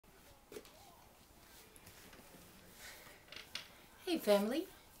Hey family,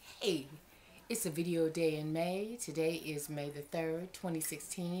 hey, it's a video day in May. Today is May the 3rd,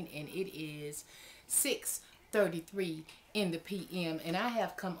 2016, and it is 6:33 in the PM. And I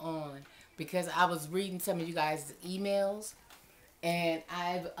have come on because I was reading some of you guys' emails, and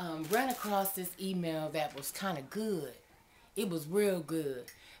I've run across this email that was kind of good. It was real good.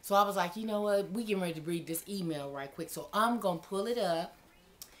 So I was like, you know what, we getting ready to read this email right quick. So I'm going to pull it up,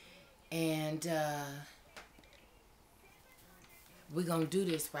 and we're going to do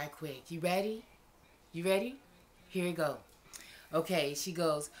this right quick. You ready? You ready? Here we go. Okay, she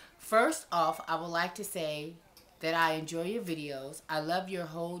goes, first off, I would like to say that I enjoy your videos. I love your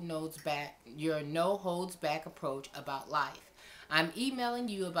no holds back approach about life. I'm emailing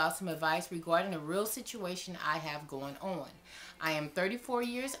you about some advice regarding a real situation I have going on. I am 34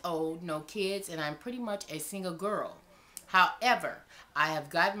 years old, no kids, and I'm pretty much a single girl. However, I have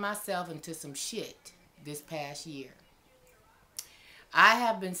gotten myself into some shit this past year. I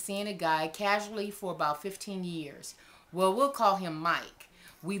have been seeing a guy casually for about 15 years. Well, we'll call him Mike.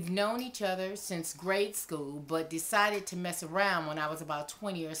 We've known each other since grade school, but decided to mess around when I was about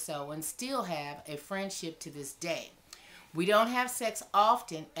 20 or so and still have a friendship to this day. We don't have sex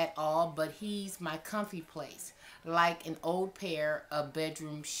often at all, but he's my comfy place, like an old pair of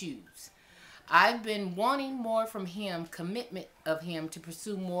bedroom shoes. I've been wanting more from him, commitment of him to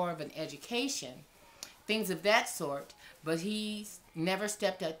pursue more of an education, things of that sort, but he's never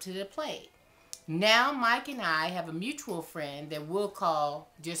stepped up to the plate. Now Mike and I have a mutual friend that we'll call,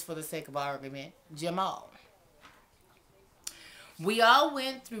 just for the sake of argument, Jamal. We all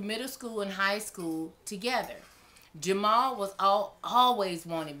went through middle school and high school together. Jamal was always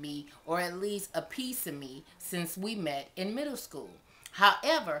wanted me, or at least a piece of me, since we met in middle school.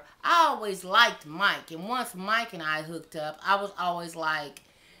 However, I always liked Mike, and once Mike and I hooked up, I was always like,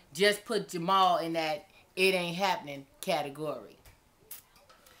 just put Jamal in that it ain't happening category.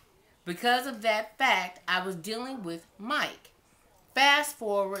 Because of that fact, I was dealing with Mike. Fast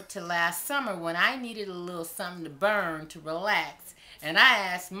forward to last summer when I needed a little something to burn to relax, and I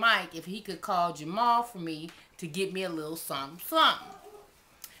asked Mike if he could call Jamal for me to get me a little something.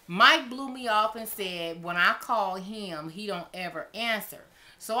 Mike blew me off and said when I call him, he don't ever answer.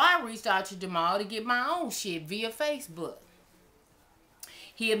 So I reached out to Jamal to get my own shit via Facebook.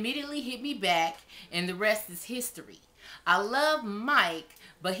 He immediately hit me back, and the rest is history. I love Mike,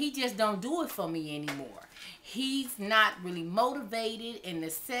 but he just don't do it for me anymore. He's not really motivated, and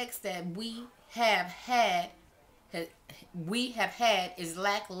the sex that we have had is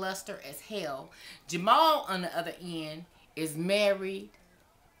lackluster as hell. Jamal, on the other end, is married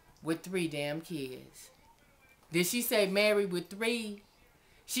with 3 damn kids. Did she say married with 3?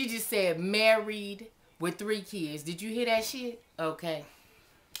 She just said married with 3 kids. Did you hear that shit? Okay.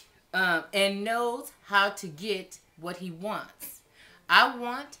 And knows how to get what he wants.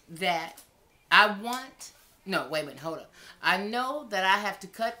 No, wait a minute, hold up. I know that I have to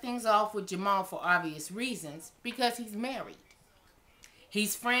cut things off with Jamal for obvious reasons because he's married.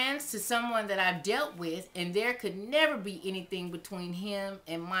 He's friends to someone that I've dealt with, and there could never be anything between him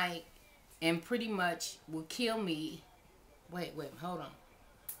and Mike, and pretty much will kill me. Wait, hold on.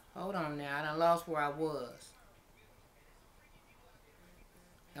 Hold on now, I done lost where I was.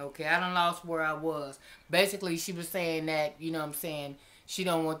 Okay, I done lost where I was. Basically, she was saying that, you know what I'm saying, she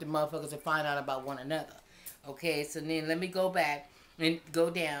don't want the motherfuckers to find out about one another. Okay, so then let me go back and go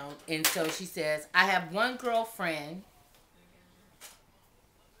down. And so she says, I have one girlfriend.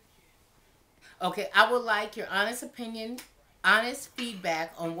 Okay, I would like your honest opinion, honest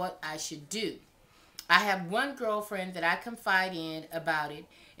feedback on what I should do. I have one girlfriend that I confide in about it,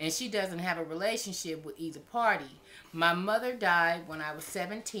 and she doesn't have a relationship with either party. My mother died when I was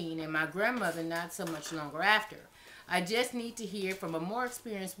 17, and my grandmother not so much longer after. I just need to hear from a more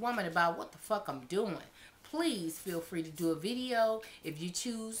experienced woman about what the fuck I'm doing. Please feel free to do a video if you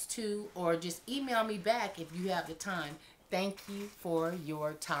choose to, or just email me back if you have the time. Thank you for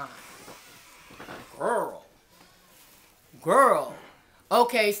your time. Girl.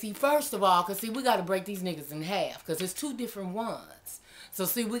 Okay, see, first of all, because, see, we got to break these niggas in half, because it's 2 different ones. So,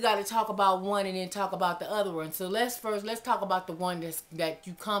 see, we got to talk about one and then talk about the other one. So, let's talk about the one that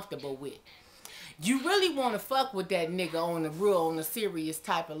you comfortable with. You really want to fuck with that nigga on the serious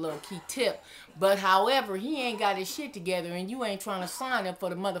type of low-key tip. But, however, he ain't got his shit together and you ain't trying to sign up for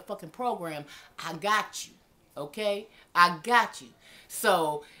the motherfucking program. I got you. Okay? I got you.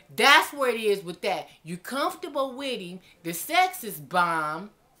 So, that's where it is with that. You comfortable with him. The sex is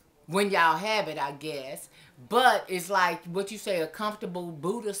bomb when y'all have it, I guess. But it's like, what you say, a comfortable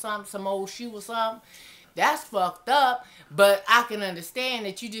boot or something, some old shoe or something. That's fucked up. But I can understand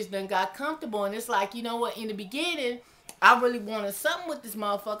that you just done got comfortable. And it's like, you know what, in the beginning, I really wanted something with this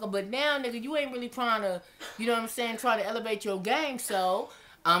motherfucker, but now, nigga, you ain't really trying to, you know what I'm saying, trying to elevate your game, so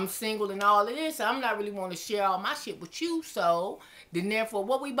I'm single and all of this, so I'm not really want to share all my shit with you, so then therefore,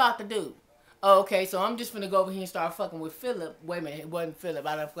 what we about to do? Okay, so I'm just gonna go over here and start fucking with Philip. Wait a minute, it wasn't Philip.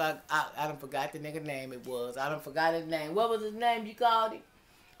 I done forgot the nigga name it was. I done forgot his name. What was his name you called him?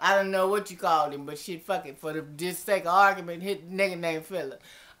 I don't know what you called him, but shit, fuck it. For the just sake of argument, hit the nigga named Philip.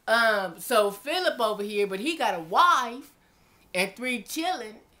 So Philip over here, but he got a wife and 3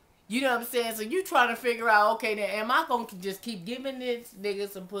 children. You know what I'm saying? So you trying to figure out, okay, then am I gonna just keep giving this nigga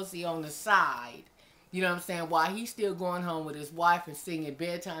some pussy on the side? You know what I'm saying? While he's still going home with his wife and singing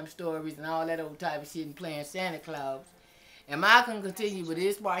bedtime stories and all that old type of shit and playing Santa Claus. Am I gonna continue with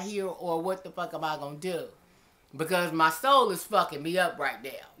this right here, or what the fuck am I gonna do? Because my soul is fucking me up right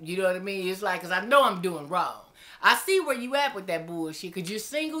now. You know what I mean? It's like, because I know I'm doing wrong. I see where you at with that bullshit. Because you're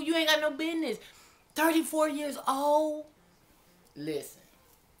single, you ain't got no business. 34 years old. Listen.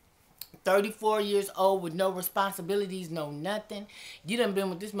 34 years old with no responsibilities, no nothing. You done been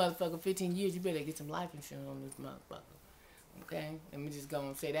with this motherfucker 15 years. You better get some life insurance on this motherfucker. Okay? Let me just go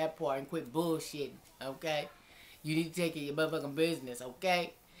and say that part and quit bullshitting. Okay? You need to take care of your motherfucking business.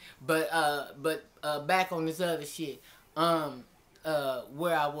 Okay? But back on this other shit.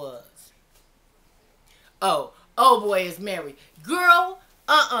 Where I was. Oh boy is married. Girl,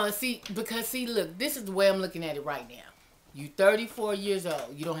 see, look, this is the way I'm looking at it right now. You 34 years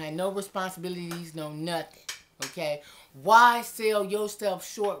old. You don't have no responsibilities, no nothing. Okay? Why sell yourself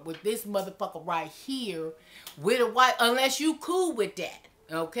short with this motherfucker right here with a wife, unless you cool with that?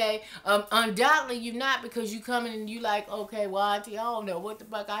 Okay? Undoubtedly you're not, because you coming and you like, okay, well, Auntie, I don't know what the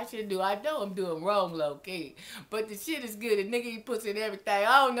fuck I should do. I know I'm doing wrong, low-key. But the shit is good. And nigga, he puts in everything.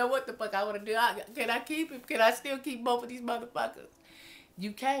 I don't know what the fuck I want to do. Can I keep him? Can I still keep both of these motherfuckers?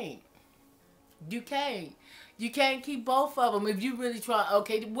 You can't. You can't. You can't keep both of them if you really try.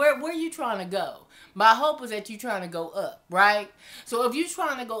 Okay, where you trying to go? My hope is that you trying to go up, right? So if you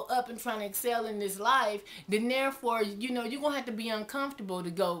trying to go up and trying to excel in this life, then therefore, you know, you're going to have to be uncomfortable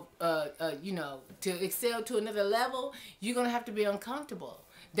to go, you know, to excel to another level. You're going to have to be uncomfortable.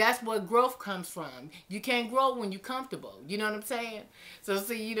 That's where growth comes from. You can't grow when you're comfortable. You know what I'm saying? So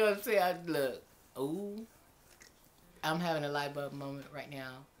see, you know what I'm saying? Look, ooh, I'm having a light bulb moment right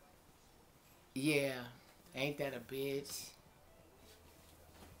now. Yeah. Ain't that a bitch?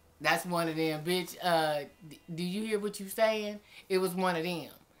 That's one of them, bitch. Do you hear what you saying? It was one of them.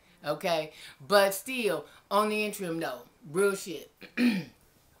 Okay? But still, on the interim though, real shit.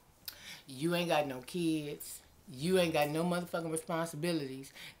 You ain't got no kids. You ain't got no motherfucking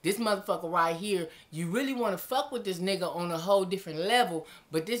responsibilities. This motherfucker right here, you really want to fuck with this nigga on a whole different level,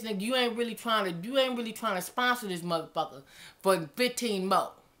 but this nigga, you ain't really trying to sponsor this motherfucker for 15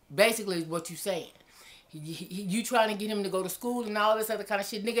 more. Basically is what you saying. You trying to get him to go to school and all this other kind of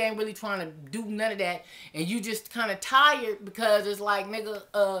shit. Nigga ain't really trying to do none of that. And you just kind of tired because it's like,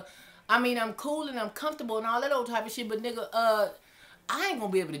 nigga, I mean, I'm cool and I'm comfortable and all that old type of shit, but nigga, I ain't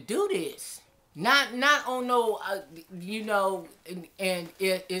gonna be able to do this. Not on no, you know, and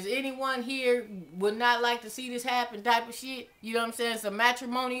is anyone here would not like to see this happen type of shit? You know what I'm saying? Some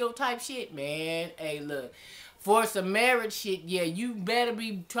matrimonial type shit. Man, hey, look. For some marriage shit, yeah, you better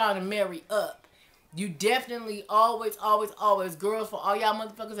be trying to marry up. You definitely always, girls, for all y'all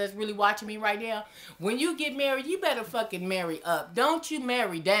motherfuckers that's really watching me right now, when you get married, you better fucking marry up. Don't you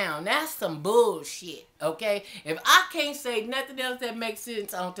marry down. That's some bullshit, okay? If I can't say nothing else that makes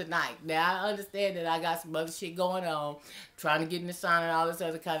sense on tonight, now I understand that I got some other shit going on, trying to get in the sauna and all this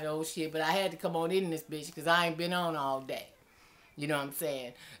other kind of old shit, but I had to come on in this bitch because I ain't been on all day. You know what I'm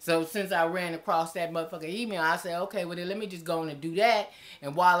saying? So since I ran across that motherfucking email, I said, okay, well then let me just go on and do that.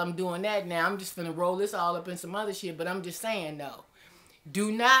 And while I'm doing that now, I'm just finna roll this all up in some other shit. But I'm just saying though,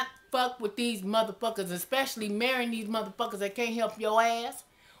 do not fuck with these motherfuckers, especially marrying these motherfuckers that can't help your ass.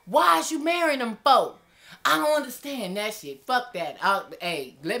 Why is you marrying them for? I don't understand that shit. Fuck that.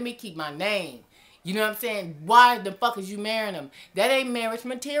 Hey, let me keep my name. You know what I'm saying? Why the fuck is you marrying them? That ain't marriage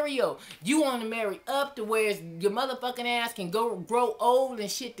material. You want to marry up to where your motherfucking ass can go grow old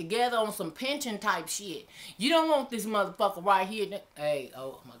and shit together on some pension type shit. You don't want this motherfucker right here. Hey,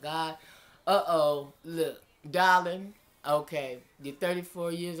 oh my God. Uh-oh. Look, darling. Okay, you're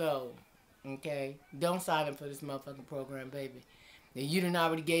 34 years old. Okay? Don't sign up for this motherfucking program, baby. Now, you done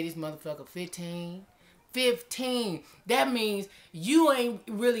already gave this motherfucker 15. That means you ain't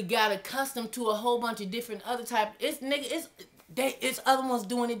really got accustomed to a whole bunch of different other type. It's other ones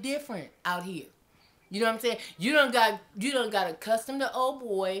doing it different out here. You know what I'm saying? You done got accustomed to old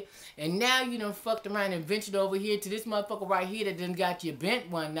boy, and now you done fucked around and ventured over here to this motherfucker right here that done got you bent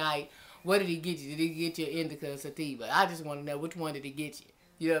one night What did he get you? Did he get you an indica or sativa? I just want to know which one did he get you.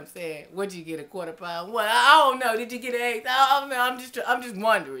 You know what I'm saying? What did you get, a quarter pound? What? I don't know. Did you get an eighth? I don't know. I'm just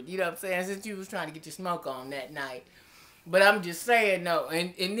wondering. You know what I'm saying? Since you was trying to get your smoke on that night. But I'm just saying, no.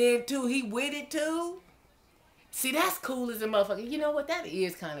 And then, too, he with it, too. See, that's cool as a motherfucker. You know what? That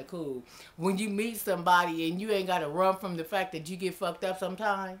is kind of cool. When you meet somebody and you ain't got to run from the fact that you get fucked up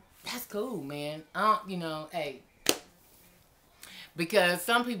sometimes. That's cool, man. You know, hey. Because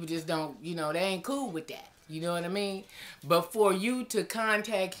some people just don't, you know, they ain't cool with that. You know what I mean? But for you to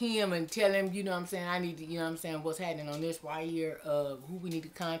contact him and tell him, you know what I'm saying, I need to, you know what I'm saying, what's happening on this right here, who we need to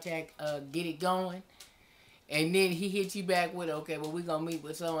contact, get it going. And then he hit you back with, okay, well, we going to meet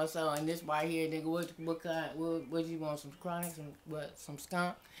with so-and-so and this right here, nigga, what kind, what you want, some chronic, some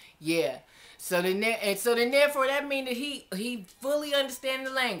skunk? Yeah. So then therefore, that means that he fully understands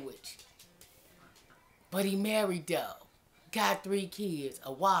the language. But he married, though. Got 3 kids,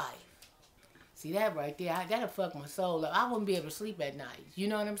 a wife. See that right there? That'll fuck my soul up. I wouldn't be able to sleep at night. You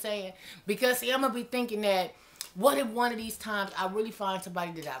know what I'm saying? Because, see, I'm going to be thinking that, what if one of these times I really find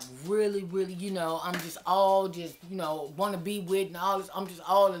somebody that I really, really, you know, I'm just all just, you know, want to be with and all this, I'm just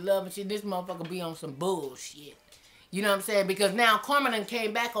all in love and shit. This motherfucker be on some bullshit. You know what I'm saying? Because now karma done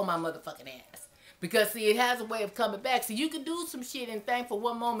came back on my motherfucking ass. Because, see, it has a way of coming back. So you can do some shit and think for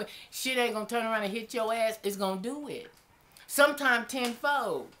one moment shit ain't going to turn around and hit your ass. It's going to do it. Sometimes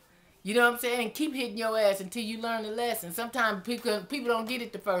tenfold. You know what I'm saying? And keep hitting your ass until you learn the lesson. Sometimes people don't get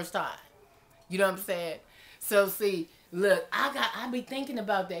it the first time. You know what I'm saying? So see, look, I be thinking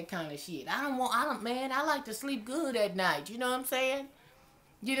about that kind of shit. Man, I like to sleep good at night. You know what I'm saying?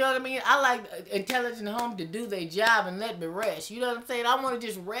 You know what I mean? I like intelligent home to do their job and let me rest. You know what I'm saying? I want to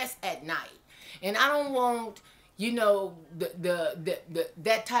just rest at night. And I don't want, you know,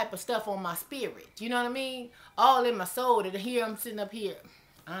 that type of stuff on my spirit. You know what I mean? All in my soul. That here I'm sitting up here.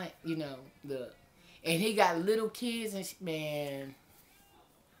 You know, look. And he got little kids and man.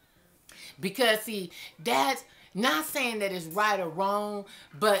 Because, see, that's not saying that it's right or wrong,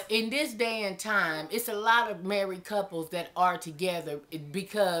 but in this day and time, it's a lot of married couples that are together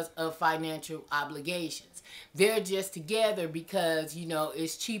because of financial obligations. They're just together because, you know,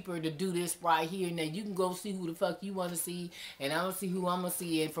 it's cheaper to do this right here. Now, you can go see who the fuck you want to see, and I'm going to see who I'm going to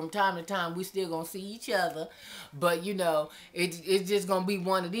see, and from time to time, we still going to see each other. But, you know, it's just going to be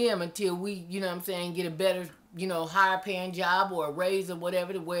one of them until we, you know what I'm saying, get a better, you know, higher paying job or a raise or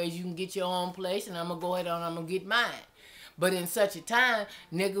whatever, whereas you can get your own place, and I'm going to go ahead and I'm going to get mine. But in such a time,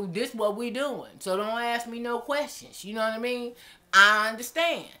 nigga, this what we doing. So don't ask me no questions. You know what I mean? I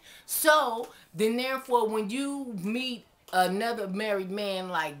understand. So, then therefore, when you meet another married man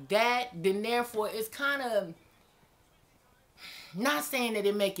like that, then therefore, it's kind of, not saying that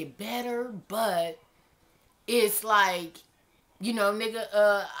it make it better, but it's like, you know,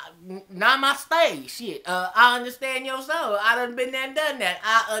 nigga, not my stay. Shit. I understand your soul. I done been there and done that.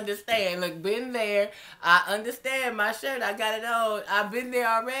 I understand. Look, been there. I understand my shirt. I got it on. I've been there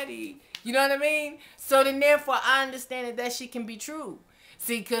already. You know what I mean? So then, therefore, I understand that that shit can be true.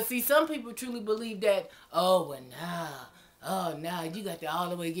 See, because, see, some people truly believe that, oh, well, nah. Oh, nah, you got to all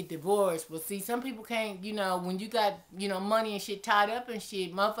the way get divorced. Well, see, some people can't, you know, when you got, you know, money and shit tied up and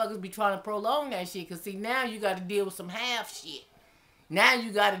shit, motherfuckers be trying to prolong that shit. Because, see, now you got to deal with some half shit. Now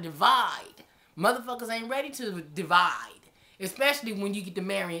you got to divide. Motherfuckers ain't ready to divide. Especially when you get to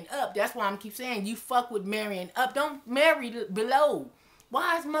marrying up. That's why I'm keep saying you fuck with marrying up. Don't marry below.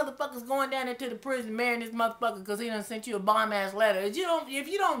 Why is motherfuckers going down into the prison marrying this motherfucker because he done sent you a bomb-ass letter? If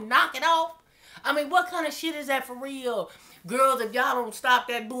you don't knock it off, I mean, what kind of shit is that for real? Girls, if y'all don't stop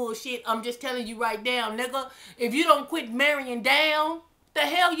that bullshit, I'm just telling you right now, nigga, if you don't quit marrying down, the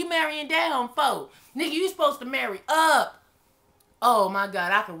hell you marrying down for? Nigga, you supposed to marry up. Oh, my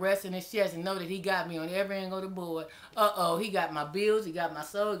God, I can rest in his chest and know that he got me on every angle of the board. Uh-oh, he got my bills, he got my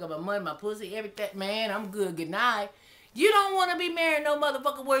soul, he got my money, my pussy, everything. Man, I'm good. Good night. You don't want to be marrying no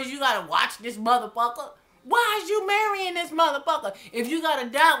motherfucker where you got to watch this motherfucker. Why is you marrying this motherfucker if you got to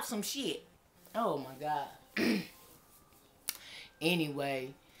doubt some shit? Oh, my God.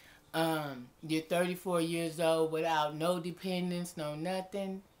 Anyway, you're 34 years old without no dependents, no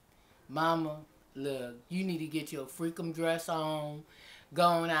nothing. Mama, look, you need to get your freakum dress on, go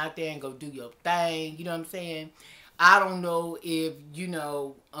on out there and go do your thing. You know what I'm saying? I don't know if, you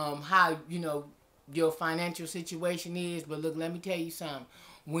know, how, you know, your financial situation is, but look, let me tell you something.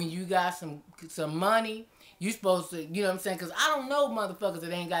 When you got some money, You supposed to, you know what I'm saying? Because I don't know motherfuckers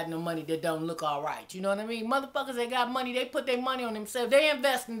that ain't got no money that don't look all right. You know what I mean? Motherfuckers that got money, they put their money on themselves. They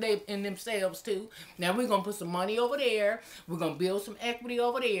invest in themselves too. Now we're going to put some money over there. We're going to build some equity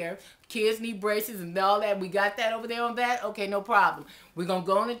over there. Kids need braces and all that. We got that over there on that. Okay, no problem. We're going to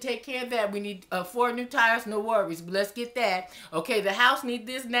go on and take care of that. We need 4 new tires, no worries. Let's get that. Okay, the house need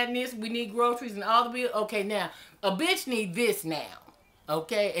this and that and this. We need groceries and all the bills. Okay, now, a bitch need this now.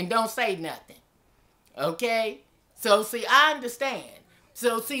 Okay, and don't say nothing. Okay, so see, I understand.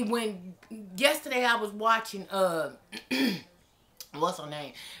 So see, when yesterday I was watching what's her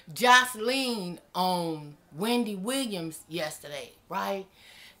name, Jocelyn on Wendy Williams yesterday, right?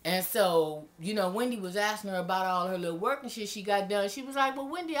 And so, you know, Wendy was asking her about all her little work and shit she got done. She was like, well,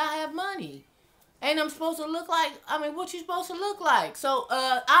 Wendy, I have money. Ain't I'm supposed to look like, I mean, what you supposed to look like? So,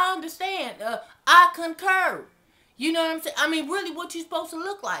 I understand. I concur. You know what I'm saying? I mean, really, what you supposed to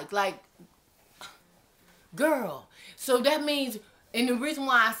look like? Like, girl. So that means, and the reason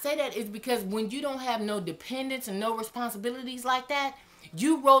why I say that is because when you don't have no dependents and no responsibilities like that,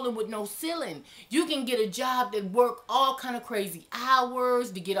 you rolling with no ceiling. You can get a job that work all kind of crazy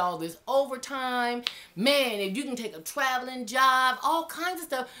hours to get all this overtime. Man, if you can take a traveling job, all kinds of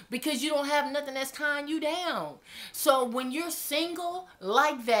stuff, because you don't have nothing that's tying you down. So when you're single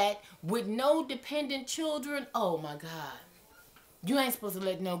like that with no dependent children, oh my God. You ain't supposed to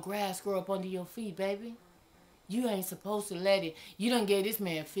let no grass grow up under your feet, baby. You ain't supposed to let it. You done gave this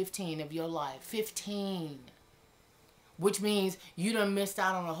man 15 of your life. 15. Which means you done missed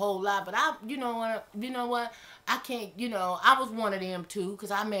out on a whole lot. But you know what? I can't, I was one of them too, because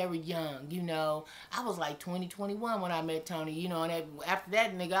I married young, I was like 20, 21 when I met Tony, and after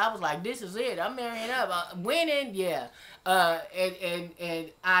that, nigga, I was like, this is it. I'm marrying up. Winning, yeah. And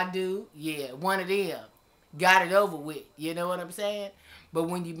I do, yeah, one of them. Got it over with. You know what I'm saying? But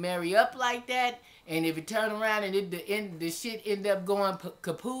when you marry up like that, and if you turn around and the shit end up going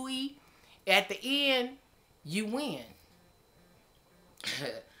kapooey, at the end, you win.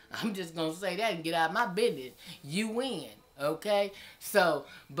 I'm just gonna say that and get out of my business. You win, okay? So,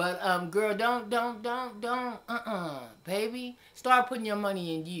 but girl, don't, baby, start putting your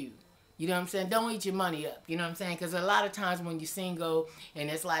money in you. You know what I'm saying? Don't eat your money up. You know what I'm saying? Because a lot of times when you're single and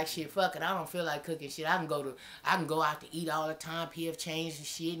it's like, shit, fuck it, I don't feel like cooking shit. I can go out to eat all the time, PF Change and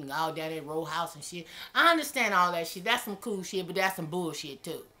shit, and all down at Row House and shit. I understand all that shit. That's some cool shit, but that's some bullshit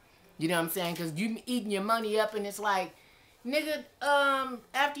too. You know what I'm saying? Because you eating your money up and it's like, nigga,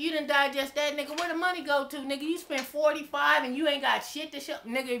 after you done digest that, nigga, where the money go to? Nigga, you spent 45 and you ain't got shit to show.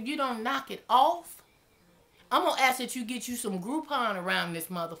 Nigga, if you don't knock it off, I'm going to ask that you get you some Groupon around this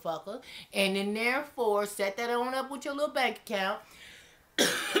motherfucker. And then therefore, set that on up with your little bank account.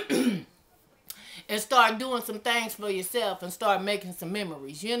 And start doing some things for yourself and start making some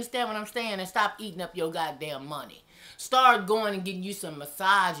memories. You understand what I'm saying? And stop eating up your goddamn money. Start going and getting you some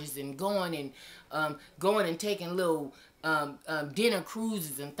massages and going and taking little dinner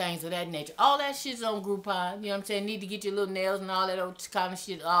cruises and things of that nature. All that shit's on Groupon. You know what I'm saying? Need to get your little nails and all that kind of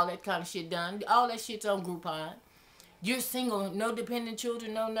shit done. All that shit's on Groupon. You're single, no dependent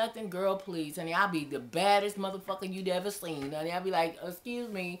children, no nothing. Girl, please, honey, I'll be the baddest motherfucker you'd ever seen, honey. I'll be like, excuse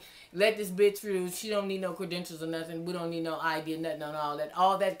me, let this bitch through. She don't need no credentials or nothing. We don't need no ID, nothing on all that.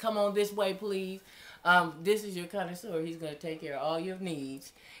 All that, come on this way, please. This is your connoisseur. He's going to take care of all your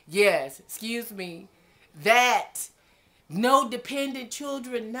needs. Yes, excuse me. That, no dependent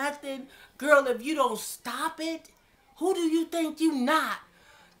children, nothing. Girl, if you don't stop it, who do you think you not?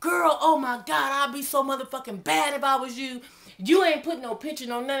 Girl, oh my God, I'd be so motherfucking bad if I was you. You ain't putting no picture,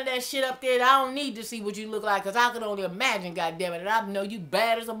 no none of that shit up there. I don't need to see what you look like, because I can only imagine, goddammit, and I know you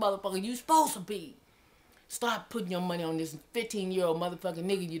bad as a motherfucker. You supposed to be. Start putting your money on this 15-year-old motherfucking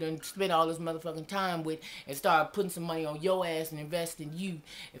nigga you done spent all this motherfucking time with, and start putting some money on your ass and invest in you.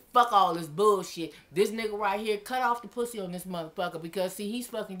 And fuck all this bullshit. This nigga right here, cut off the pussy on this motherfucker, because see, he's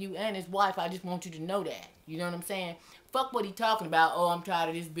fucking you and his wife. I just want you to know that. You know what I'm saying? Fuck what he talking about. Oh, I'm tired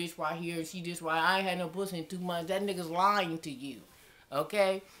of this bitch right here. She just right. I ain't had no pussy in 2 months. That nigga's lying to you.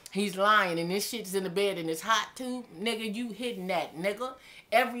 Okay? He's lying. And this shit's in the bed and it's hot too. Nigga, you hitting that, nigga.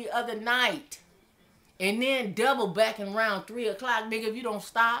 Every other night. And then double backing around 3 o'clock, nigga, if you don't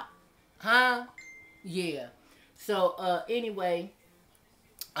stop. Huh? Yeah. So, anyway,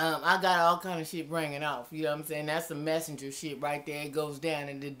 I got all kind of shit ringing off. You know what I'm saying? That's some messenger shit right there. It goes down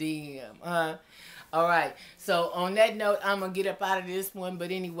in the DM. All right. So, on that note, I'm going to get up out of this one.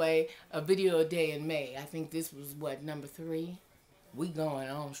 But anyway, a video a day in May. I think this was, what, number 3? We going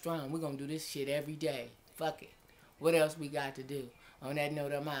on strong. We're going to do this shit every day. Fuck it. What else we got to do? On that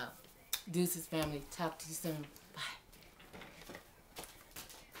note, I'm out. Deuces, family. Talk to you soon.